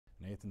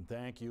Nathan,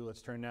 thank you.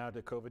 Let's turn now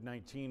to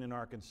COVID-19 in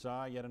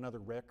Arkansas. Yet another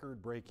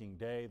record-breaking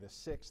day, the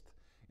 6th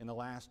in the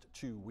last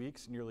 2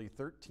 weeks. Nearly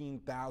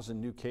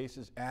 13,000 new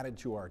cases added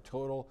to our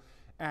total.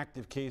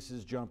 Active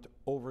cases jumped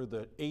over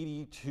the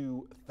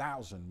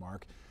 82,000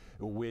 mark,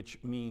 which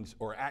means,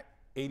 or at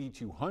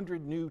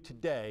 8,200 new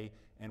today,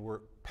 and we're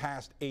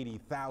past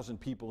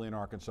 80,000 people in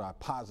Arkansas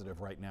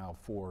positive right now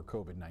for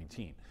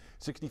COVID-19.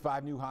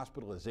 65 new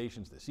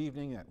hospitalizations this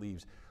evening. That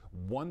leaves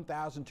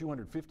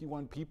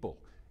 1,251 people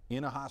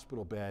in a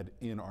hospital bed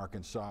in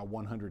Arkansas,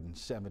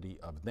 170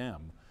 of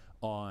them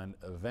on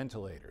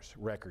ventilators.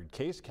 Record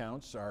case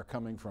counts are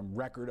coming from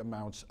record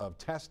amounts of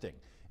testing,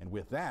 and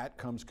with that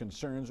comes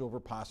concerns over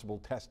possible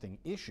testing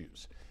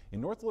issues.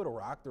 In North Little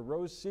Rock, the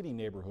Rose City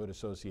Neighborhood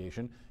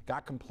Association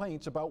got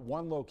complaints about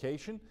one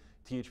location.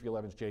 THV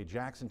 11's Jay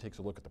Jackson takes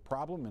a look at the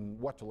problem and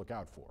what to look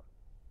out for.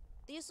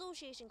 The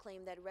association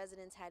claimed that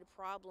residents had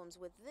problems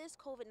with this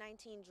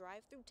COVID-19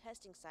 drive-through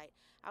testing site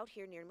out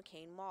here near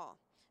McCain Mall,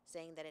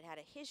 saying that it had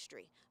a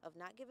history of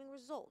not giving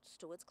results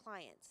to its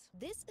clients.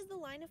 This is the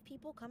line of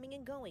people coming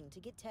and going to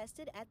get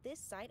tested at this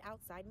site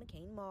outside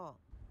McCain Mall.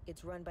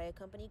 It's run by a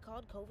company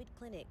called COVID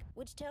Clinic,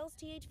 which tells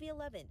THV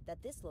 11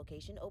 that this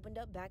location opened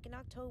up back in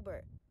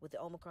October. With the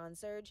Omicron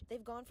surge,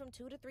 they've gone from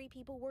 2 to 3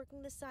 people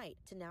working the site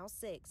to now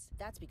 6.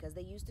 That's because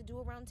they used to do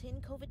around 10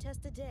 COVID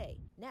tests a day.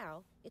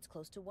 Now, it's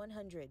close to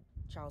 100.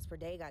 Charles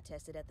Perday got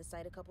tested at the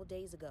site a couple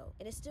days ago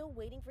and is still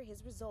waiting for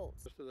his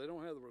results. So they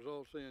don't have the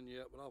results in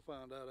yet, but I'll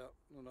find that out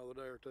in another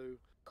day or two.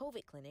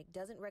 COVID Clinic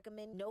doesn't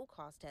recommend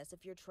no-cost tests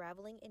if you're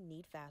traveling and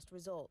need fast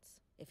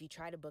results. If you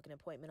try to book an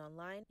appointment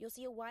online, you'll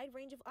see a wide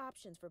range of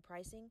options for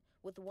pricing,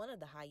 with one of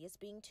the highest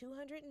being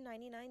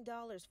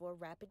 $299 for a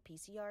rapid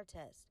PCR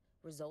test.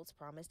 Results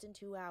promised in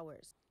 2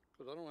 hours.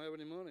 Because I don't have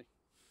any money.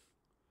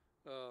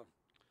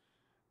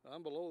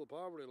 I'm below the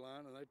poverty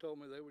line, and they told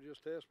me they would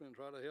just test me and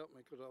try to help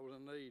me because I was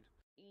in need.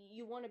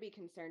 You want to be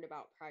concerned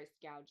about price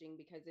gouging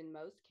because in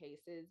most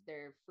cases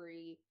they're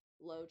free,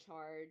 low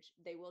charge.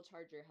 They will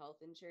charge your health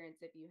insurance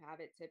if you have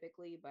it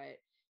typically, but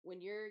when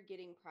you're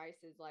getting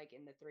prices like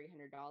in the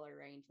 $300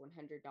 range,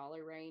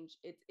 $100 range,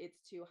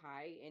 it's too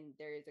high, and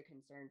there is a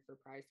concern for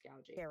price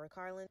gouging. Sarah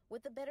Carlin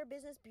with the Better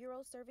Business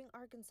Bureau serving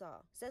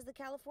Arkansas says the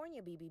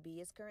California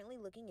BBB is currently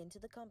looking into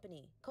the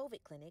company.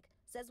 COVID Clinic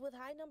says with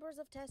high numbers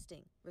of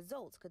testing,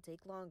 results could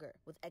take longer,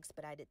 with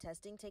expedited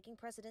testing taking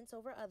precedence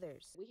over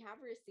others. We have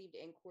received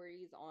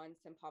inquiries on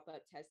some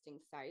pop-up testing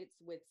sites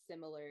with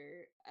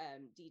similar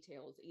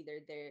details. Either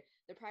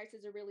the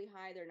prices are really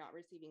high, they're not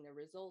receiving the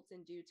results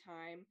in due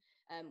time.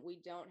 We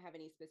don't have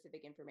any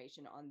specific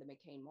information on the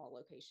McCain Mall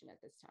location at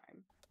this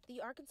time.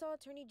 The Arkansas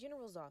Attorney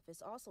General's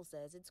office also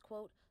says it's,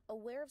 quote,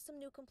 aware of some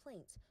new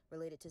complaints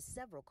related to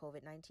several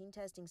COVID-19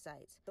 testing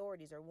sites.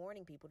 Authorities are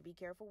warning people to be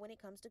careful when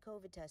it comes to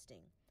COVID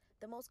testing.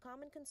 The most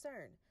common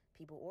concern,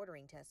 people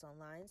ordering tests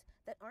online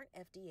that aren't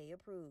FDA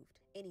approved.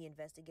 Any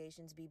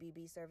investigations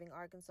BBB serving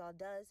Arkansas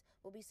does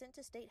will be sent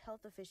to state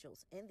health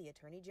officials and the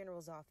Attorney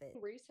General's office.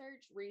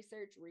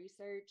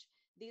 Research.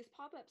 These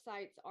pop-up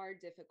sites are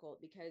difficult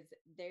because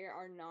they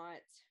are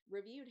not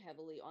reviewed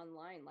heavily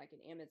online like an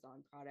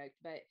Amazon product,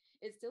 but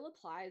it still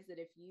applies that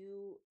if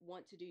you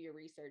want to do your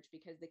research,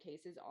 because the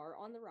cases are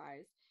on the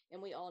rise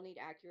and we all need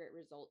accurate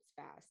results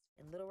fast.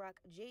 In Little Rock,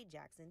 Jade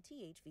Jackson,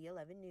 THV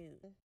 11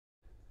 News.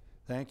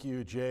 Thank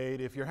you,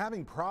 Jade. If you're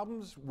having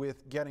problems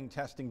with getting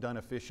testing done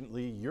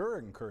efficiently, you're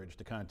encouraged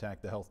to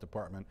contact the Health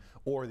Department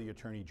or the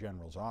Attorney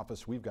General's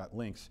office. We've got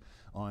links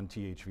on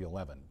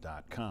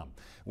thv11.com.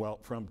 Well,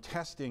 from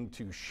testing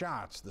to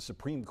shots, the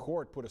Supreme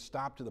Court put a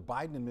stop to the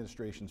Biden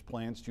administration's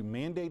plans to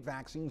mandate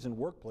vaccines in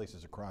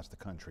workplaces across the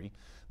country.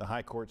 The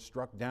High Court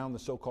struck down the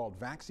so-called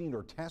vaccine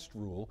or test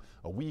rule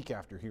a week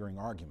after hearing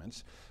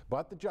arguments,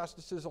 but the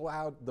justices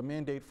allowed the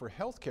mandate for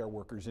healthcare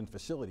workers in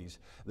facilities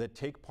that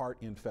take part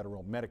in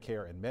federal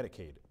Medicare and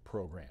Medicaid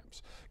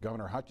programs.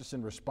 Governor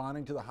Hutchinson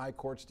responding to the High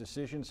Court's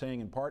decision,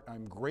 saying in part,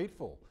 I'm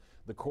grateful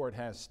the court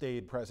has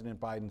stayed President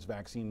Biden's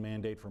vaccine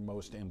mandate for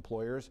most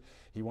employers.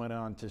 He went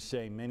on to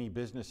say many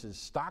businesses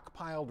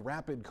stockpiled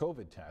rapid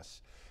COVID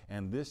tests,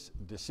 and this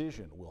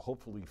decision will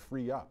hopefully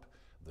free up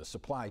the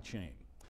supply chain.